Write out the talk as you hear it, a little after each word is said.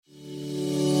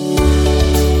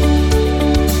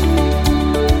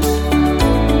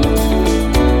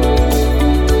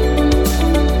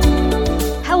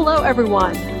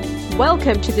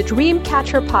welcome to the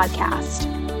Dreamcatcher Podcast,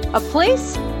 a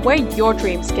place where your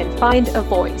dreams can find a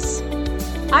voice.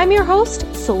 I'm your host,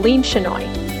 Celine Chenoy.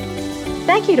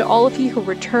 Thank you to all of you who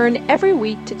return every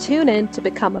week to tune in to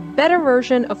become a better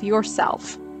version of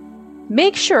yourself.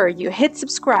 Make sure you hit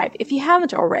subscribe if you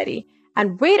haven't already,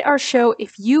 and rate our show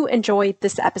if you enjoyed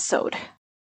this episode.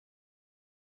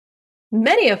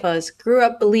 Many of us grew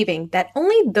up believing that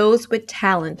only those with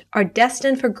talent are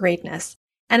destined for greatness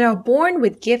and are born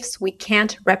with gifts we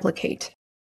can't replicate.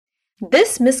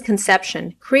 This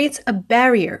misconception creates a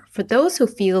barrier for those who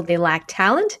feel they lack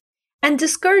talent and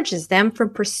discourages them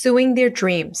from pursuing their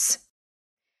dreams.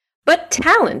 But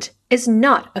talent is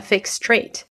not a fixed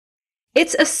trait.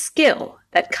 It's a skill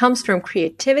that comes from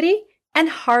creativity and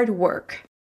hard work.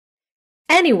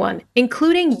 Anyone,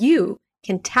 including you,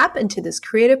 can tap into this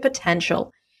creative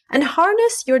potential and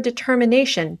harness your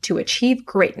determination to achieve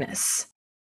greatness.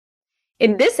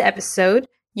 In this episode,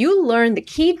 you'll learn the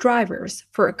key drivers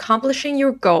for accomplishing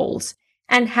your goals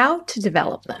and how to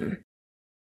develop them.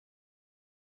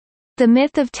 The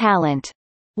myth of talent.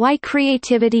 Why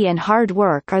creativity and hard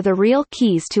work are the real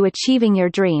keys to achieving your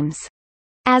dreams.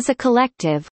 As a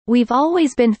collective, we've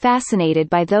always been fascinated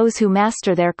by those who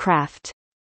master their craft.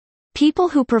 People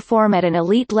who perform at an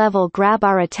elite level grab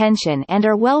our attention and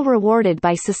are well rewarded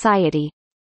by society.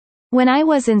 When I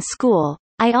was in school,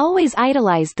 I always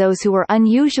idolized those who were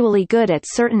unusually good at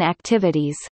certain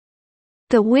activities.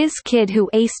 The whiz kid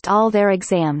who aced all their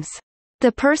exams.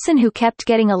 The person who kept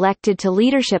getting elected to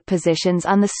leadership positions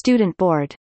on the student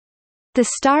board. The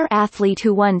star athlete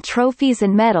who won trophies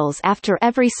and medals after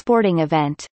every sporting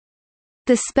event.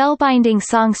 The spellbinding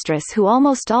songstress who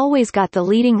almost always got the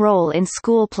leading role in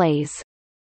school plays.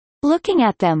 Looking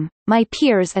at them, my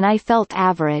peers and I felt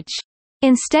average.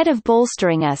 Instead of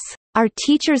bolstering us, our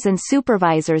teachers and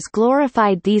supervisors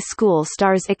glorified these school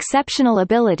stars' exceptional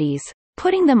abilities,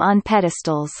 putting them on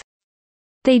pedestals.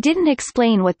 They didn't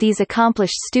explain what these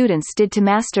accomplished students did to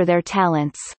master their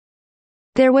talents.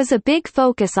 There was a big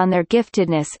focus on their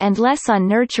giftedness and less on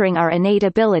nurturing our innate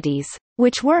abilities,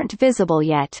 which weren't visible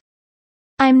yet.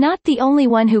 I'm not the only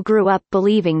one who grew up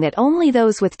believing that only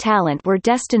those with talent were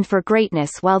destined for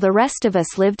greatness while the rest of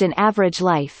us lived an average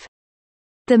life.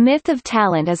 The myth of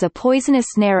talent is a poisonous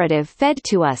narrative fed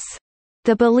to us.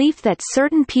 The belief that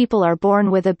certain people are born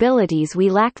with abilities we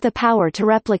lack the power to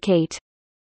replicate.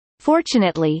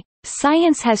 Fortunately,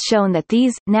 science has shown that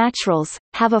these naturals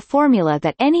have a formula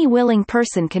that any willing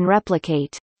person can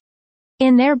replicate.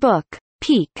 In their book,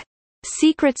 Peak: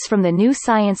 Secrets from the New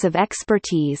Science of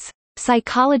Expertise,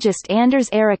 psychologist Anders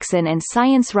Ericsson and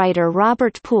science writer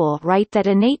Robert Poole write that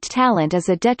innate talent is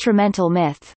a detrimental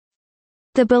myth.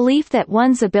 The belief that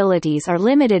one's abilities are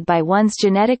limited by one's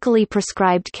genetically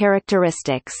prescribed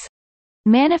characteristics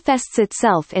manifests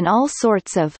itself in all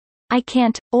sorts of "I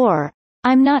can't" or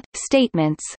 "I'm not"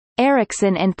 statements,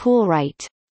 Ericsson and Poole write.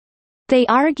 They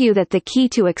argue that the key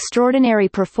to extraordinary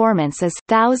performance is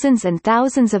thousands and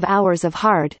thousands of hours of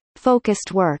hard,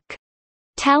 focused work.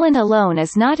 Talent alone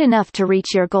is not enough to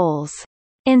reach your goals.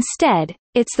 Instead,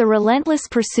 it's the relentless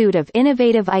pursuit of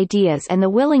innovative ideas and the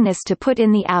willingness to put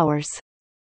in the hours.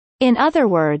 In other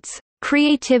words,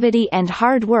 creativity and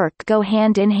hard work go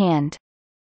hand in hand.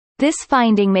 This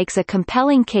finding makes a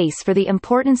compelling case for the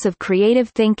importance of creative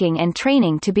thinking and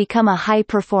training to become a high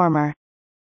performer.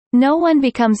 No one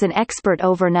becomes an expert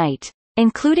overnight,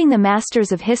 including the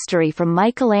masters of history from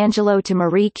Michelangelo to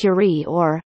Marie Curie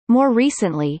or, more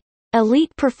recently,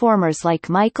 elite performers like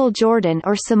Michael Jordan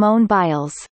or Simone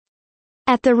Biles.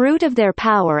 At the root of their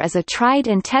power is a tried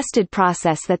and tested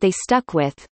process that they stuck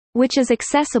with, which is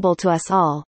accessible to us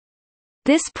all.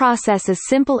 This process is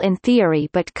simple in theory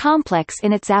but complex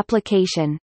in its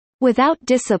application. Without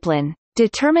discipline,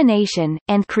 determination,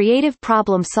 and creative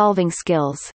problem-solving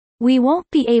skills, we won't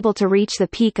be able to reach the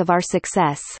peak of our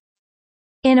success.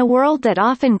 In a world that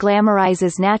often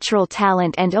glamorizes natural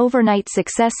talent and overnight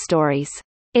success stories,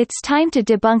 it's time to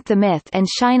debunk the myth and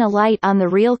shine a light on the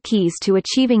real keys to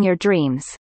achieving your dreams: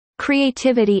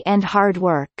 creativity and hard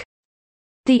work.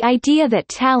 The idea that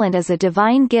talent is a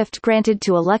divine gift granted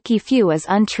to a lucky few is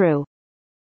untrue.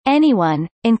 Anyone,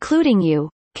 including you,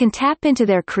 can tap into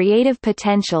their creative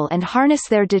potential and harness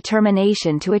their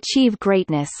determination to achieve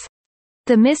greatness.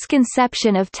 The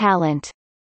misconception of talent.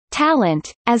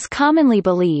 Talent, as commonly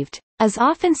believed, is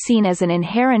often seen as an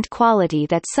inherent quality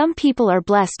that some people are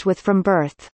blessed with from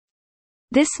birth.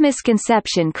 This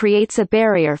misconception creates a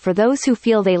barrier for those who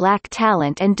feel they lack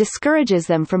talent and discourages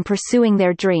them from pursuing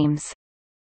their dreams.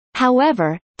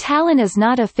 However, talent is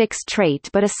not a fixed trait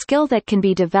but a skill that can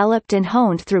be developed and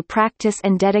honed through practice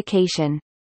and dedication.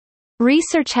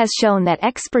 Research has shown that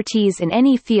expertise in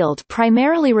any field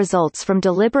primarily results from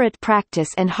deliberate practice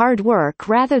and hard work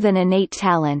rather than innate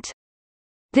talent.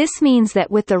 This means that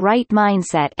with the right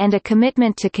mindset and a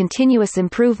commitment to continuous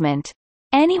improvement,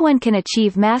 anyone can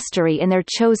achieve mastery in their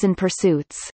chosen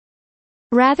pursuits.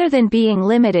 Rather than being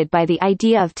limited by the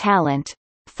idea of talent,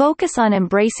 focus on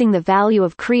embracing the value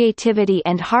of creativity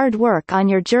and hard work on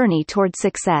your journey toward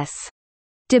success.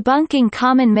 Debunking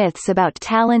common myths about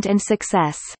talent and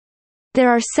success. There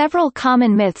are several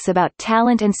common myths about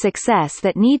talent and success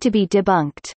that need to be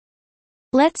debunked.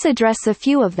 Let's address a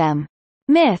few of them.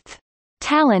 Myth: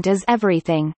 talent is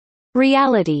everything.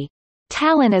 Reality: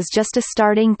 talent is just a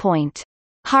starting point.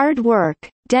 Hard work,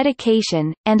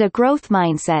 dedication, and a growth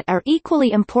mindset are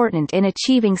equally important in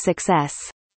achieving success.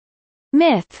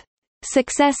 Myth: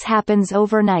 success happens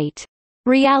overnight.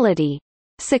 Reality: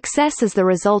 success is the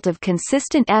result of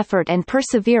consistent effort and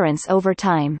perseverance over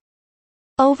time.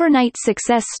 Overnight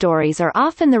success stories are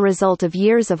often the result of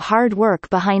years of hard work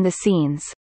behind the scenes.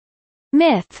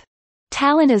 Myth: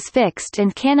 talent is fixed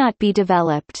and cannot be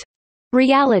developed.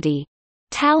 Reality: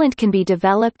 talent can be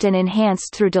developed and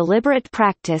enhanced through deliberate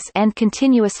practice and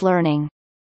continuous learning.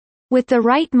 With the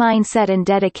right mindset and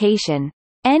dedication,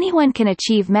 anyone can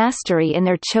achieve mastery in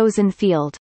their chosen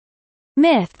field.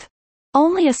 Myth: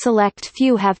 only a select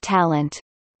few have talent.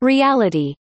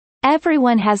 Reality: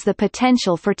 everyone has the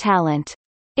potential for talent.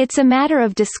 It's a matter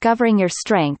of discovering your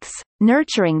strengths,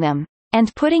 nurturing them,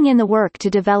 and putting in the work to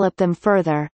develop them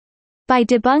further. By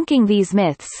debunking these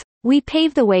myths, we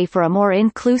pave the way for a more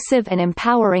inclusive and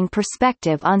empowering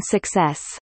perspective on success.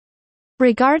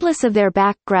 Regardless of their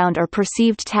background or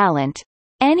perceived talent,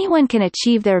 anyone can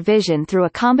achieve their vision through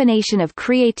a combination of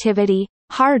creativity,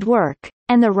 hard work,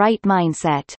 and the right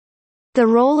mindset. The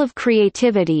role of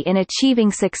creativity in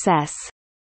achieving success.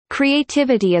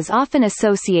 Creativity is often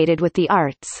associated with the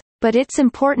arts, but its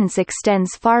importance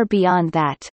extends far beyond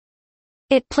that.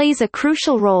 It plays a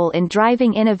crucial role in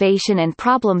driving innovation and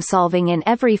problem-solving in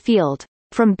every field,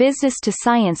 from business to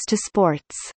science to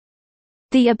sports.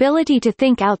 The ability to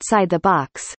think outside the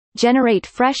box, generate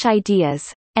fresh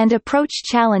ideas, and approach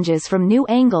challenges from new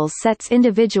angles sets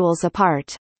individuals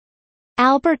apart.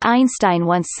 Albert Einstein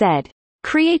once said,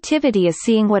 "Creativity is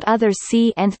seeing what others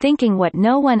see and thinking what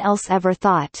no one else ever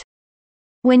thought."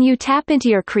 When you tap into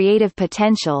your creative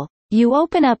potential, you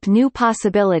open up new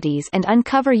possibilities and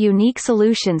uncover unique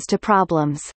solutions to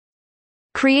problems.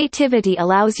 Creativity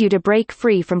allows you to break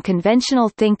free from conventional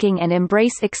thinking and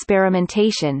embrace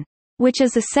experimentation, which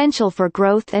is essential for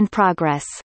growth and progress.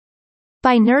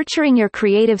 By nurturing your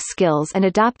creative skills and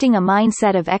adopting a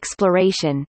mindset of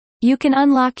exploration, you can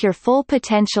unlock your full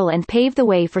potential and pave the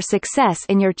way for success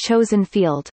in your chosen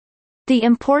field. The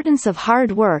importance of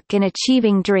hard work in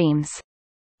achieving dreams.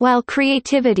 While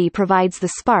creativity provides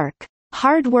the spark,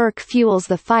 hard work fuels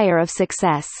the fire of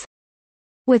success.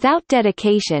 Without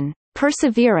dedication,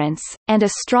 perseverance, and a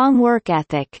strong work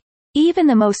ethic, even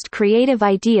the most creative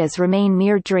ideas remain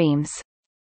mere dreams.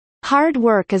 Hard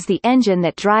work is the engine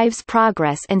that drives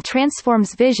progress and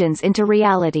transforms visions into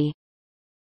reality.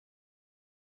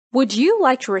 Would you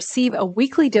like to receive a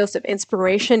weekly dose of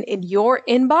inspiration in your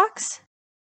inbox?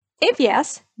 If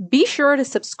yes, be sure to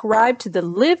subscribe to the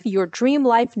Live Your Dream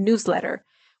Life newsletter,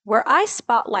 where I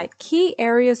spotlight key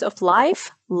areas of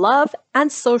life, love,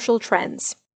 and social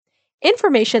trends.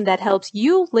 Information that helps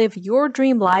you live your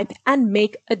dream life and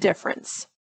make a difference.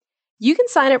 You can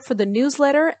sign up for the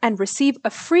newsletter and receive a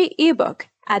free ebook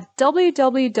at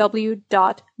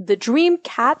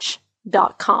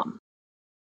www.thedreamcatch.com.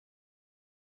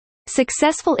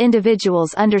 Successful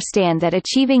individuals understand that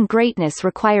achieving greatness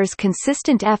requires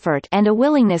consistent effort and a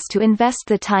willingness to invest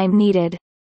the time needed.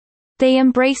 They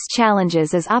embrace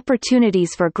challenges as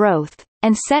opportunities for growth,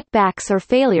 and setbacks or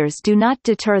failures do not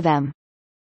deter them.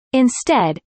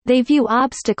 Instead, they view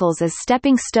obstacles as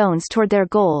stepping stones toward their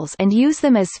goals and use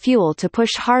them as fuel to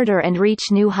push harder and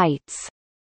reach new heights.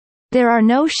 There are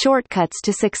no shortcuts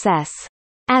to success.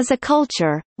 As a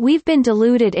culture, we've been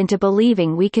deluded into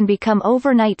believing we can become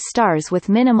overnight stars with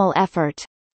minimal effort.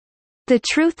 The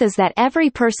truth is that every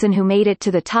person who made it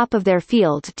to the top of their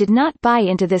field did not buy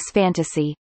into this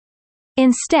fantasy.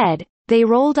 Instead, they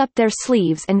rolled up their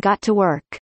sleeves and got to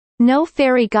work. No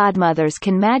fairy godmothers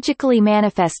can magically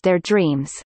manifest their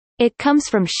dreams. It comes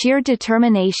from sheer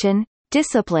determination,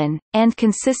 discipline, and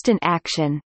consistent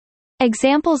action.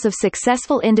 Examples of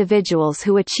successful individuals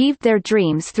who achieved their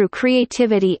dreams through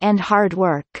creativity and hard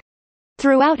work.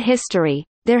 Throughout history,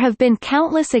 there have been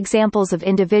countless examples of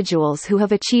individuals who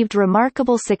have achieved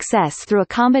remarkable success through a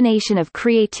combination of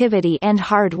creativity and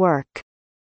hard work.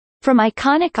 From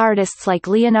iconic artists like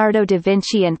Leonardo da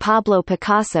Vinci and Pablo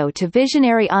Picasso to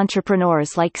visionary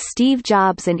entrepreneurs like Steve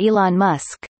Jobs and Elon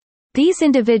Musk, these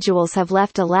individuals have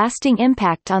left a lasting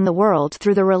impact on the world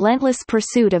through the relentless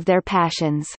pursuit of their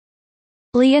passions.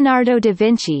 Leonardo da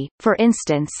Vinci, for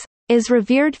instance, is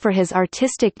revered for his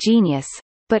artistic genius,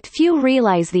 but few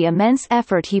realize the immense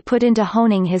effort he put into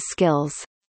honing his skills.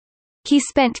 He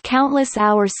spent countless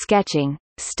hours sketching,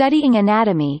 studying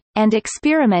anatomy, and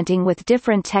experimenting with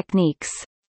different techniques.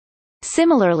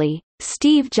 Similarly,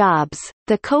 Steve Jobs,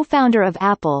 the co-founder of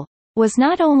Apple, was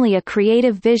not only a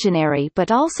creative visionary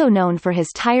but also known for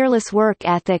his tireless work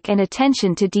ethic and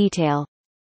attention to detail.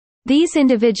 These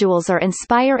individuals are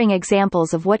inspiring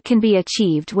examples of what can be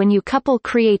achieved when you couple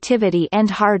creativity and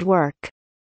hard work.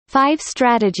 5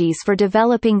 strategies for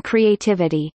developing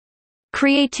creativity.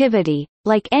 Creativity,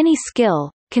 like any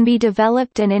skill, can be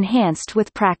developed and enhanced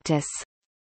with practice.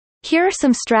 Here are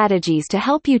some strategies to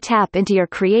help you tap into your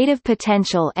creative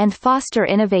potential and foster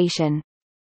innovation.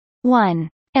 1.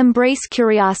 Embrace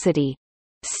curiosity.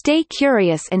 Stay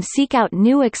curious and seek out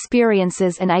new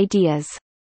experiences and ideas.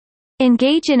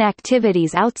 Engage in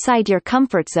activities outside your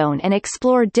comfort zone and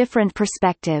explore different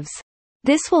perspectives.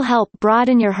 This will help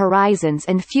broaden your horizons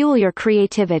and fuel your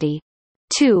creativity.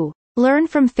 2. Learn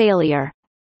from failure.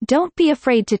 Don't be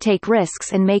afraid to take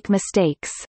risks and make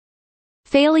mistakes.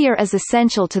 Failure is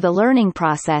essential to the learning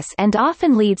process and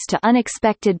often leads to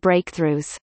unexpected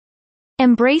breakthroughs.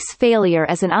 Embrace failure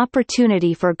as an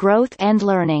opportunity for growth and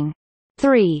learning.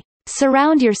 3.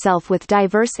 Surround yourself with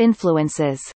diverse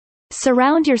influences.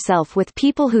 Surround yourself with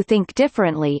people who think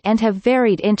differently and have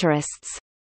varied interests.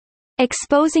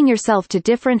 Exposing yourself to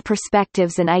different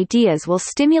perspectives and ideas will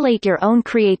stimulate your own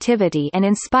creativity and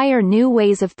inspire new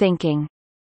ways of thinking.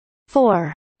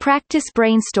 4. Practice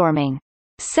brainstorming.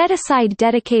 Set aside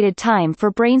dedicated time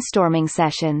for brainstorming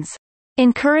sessions.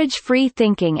 Encourage free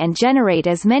thinking and generate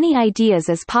as many ideas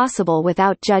as possible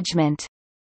without judgment.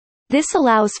 This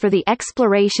allows for the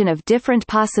exploration of different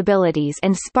possibilities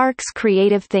and sparks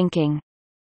creative thinking.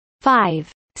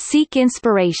 5. Seek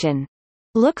inspiration.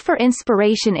 Look for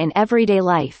inspiration in everyday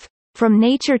life, from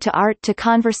nature to art to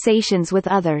conversations with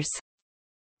others.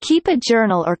 Keep a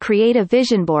journal or create a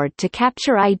vision board to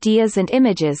capture ideas and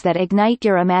images that ignite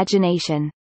your imagination.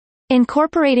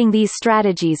 Incorporating these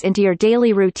strategies into your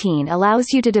daily routine allows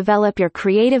you to develop your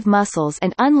creative muscles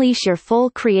and unleash your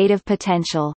full creative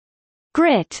potential.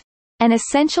 Grit. An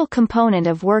essential component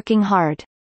of working hard.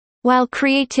 While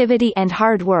creativity and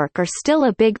hard work are still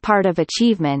a big part of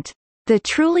achievement, the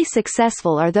truly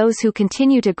successful are those who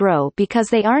continue to grow because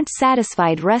they aren't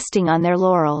satisfied resting on their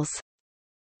laurels.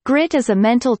 Grit is a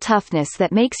mental toughness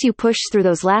that makes you push through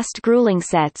those last grueling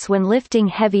sets when lifting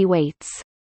heavy weights.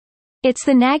 It's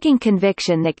the nagging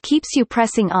conviction that keeps you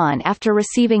pressing on after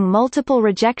receiving multiple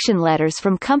rejection letters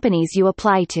from companies you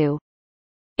apply to.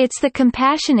 It's the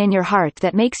compassion in your heart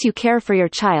that makes you care for your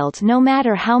child no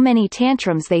matter how many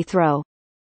tantrums they throw.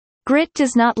 Grit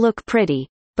does not look pretty,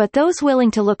 but those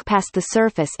willing to look past the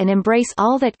surface and embrace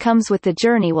all that comes with the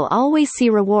journey will always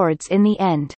see rewards in the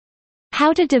end.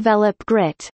 How to develop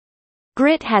grit.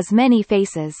 Grit has many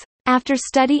faces. After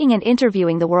studying and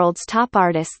interviewing the world's top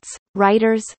artists,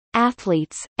 writers,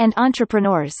 athletes, and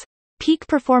entrepreneurs, peak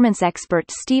performance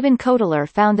expert Stephen Kotler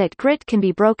found that grit can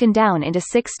be broken down into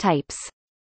 6 types.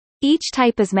 Each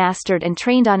type is mastered and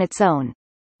trained on its own.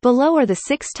 Below are the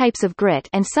 6 types of grit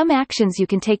and some actions you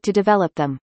can take to develop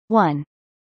them. 1.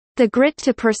 The grit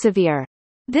to persevere.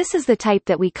 This is the type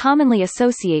that we commonly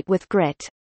associate with grit.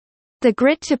 The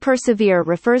grit to persevere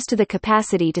refers to the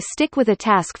capacity to stick with a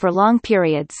task for long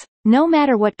periods, no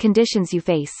matter what conditions you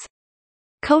face.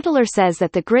 Kotler says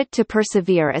that the grit to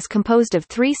persevere is composed of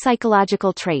 3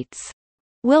 psychological traits.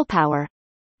 Willpower.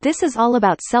 This is all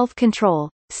about self-control,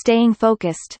 staying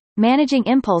focused, managing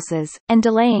impulses, and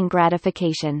delaying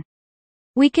gratification.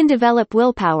 We can develop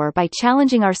willpower by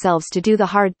challenging ourselves to do the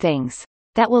hard things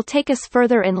that will take us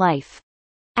further in life,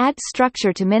 add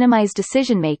structure to minimize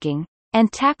decision-making, and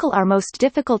tackle our most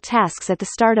difficult tasks at the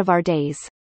start of our days.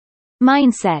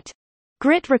 Mindset.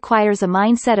 Grit requires a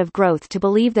mindset of growth to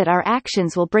believe that our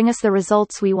actions will bring us the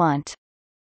results we want.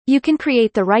 You can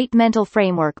create the right mental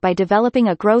framework by developing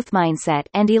a growth mindset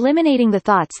and eliminating the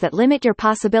thoughts that limit your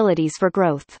possibilities for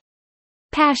growth.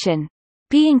 Passion.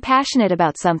 Being passionate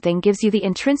about something gives you the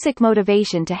intrinsic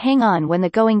motivation to hang on when the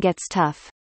going gets tough.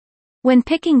 When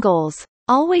picking goals,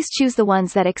 always choose the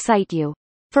ones that excite you.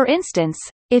 For instance,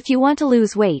 if you want to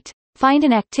lose weight, find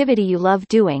an activity you love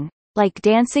doing, like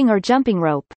dancing or jumping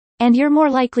rope, and you're more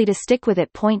likely to stick with it.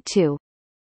 2.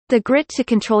 The grit to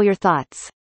control your thoughts.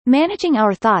 Managing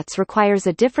our thoughts requires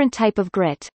a different type of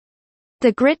grit.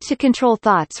 The grit to control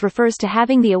thoughts refers to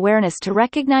having the awareness to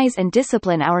recognize and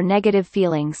discipline our negative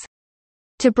feelings.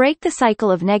 To break the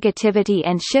cycle of negativity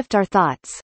and shift our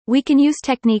thoughts, we can use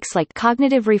techniques like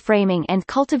cognitive reframing and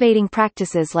cultivating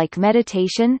practices like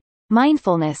meditation,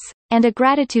 mindfulness, and a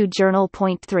gratitude journal.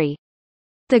 Point 3.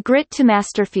 The grit to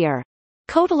master fear.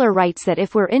 Kotler writes that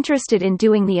if we're interested in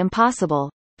doing the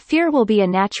impossible, fear will be a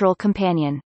natural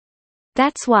companion.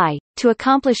 That's why, to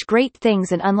accomplish great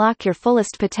things and unlock your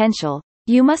fullest potential,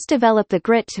 you must develop the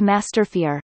grit to master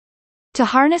fear. To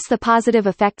harness the positive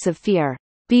effects of fear,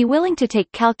 be willing to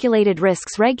take calculated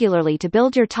risks regularly to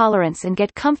build your tolerance and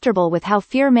get comfortable with how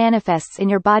fear manifests in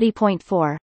your body. Point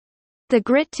 4. The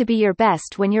grit to be your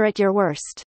best when you're at your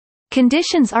worst.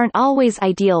 Conditions aren't always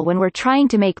ideal when we're trying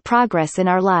to make progress in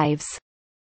our lives.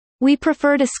 We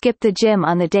prefer to skip the gym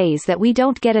on the days that we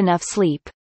don't get enough sleep.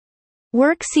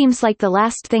 Work seems like the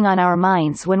last thing on our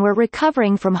minds when we're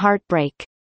recovering from heartbreak.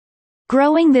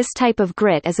 Growing this type of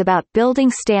grit is about building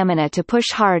stamina to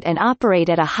push hard and operate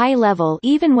at a high level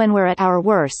even when we're at our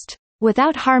worst,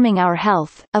 without harming our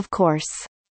health, of course.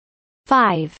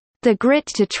 5. The grit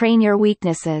to train your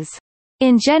weaknesses.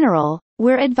 In general,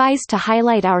 we're advised to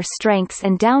highlight our strengths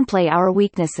and downplay our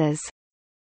weaknesses.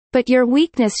 But your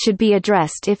weakness should be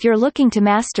addressed if you're looking to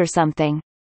master something.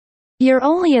 You're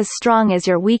only as strong as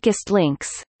your weakest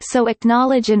links, so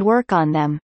acknowledge and work on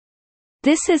them.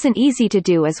 This isn't easy to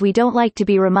do as we don't like to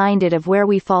be reminded of where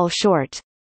we fall short.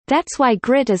 That's why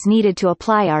grit is needed to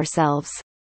apply ourselves.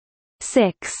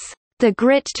 6. The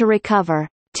grit to recover.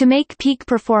 To make peak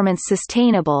performance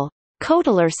sustainable,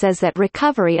 Kotler says that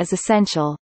recovery is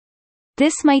essential.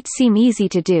 This might seem easy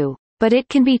to do, but it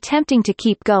can be tempting to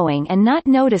keep going and not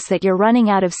notice that you're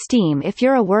running out of steam if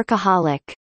you're a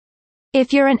workaholic.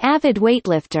 If you're an avid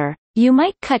weightlifter, you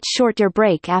might cut short your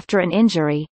break after an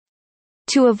injury.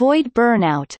 To avoid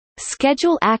burnout,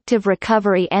 schedule active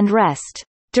recovery and rest,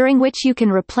 during which you can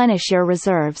replenish your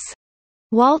reserves.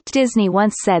 Walt Disney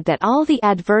once said that all the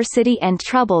adversity and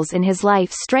troubles in his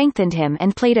life strengthened him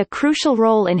and played a crucial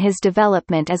role in his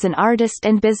development as an artist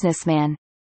and businessman.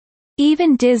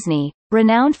 Even Disney,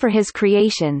 renowned for his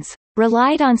creations,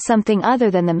 relied on something other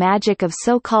than the magic of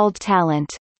so-called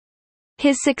talent.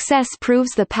 His success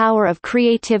proves the power of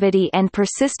creativity and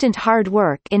persistent hard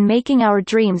work in making our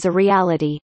dreams a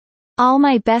reality. All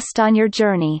my best on your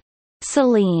journey.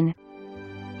 Celine.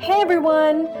 Hey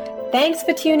everyone! Thanks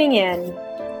for tuning in.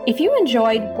 If you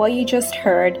enjoyed what you just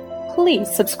heard, please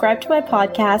subscribe to my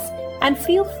podcast and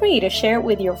feel free to share it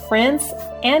with your friends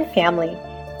and family.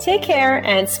 Take care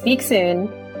and speak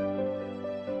soon.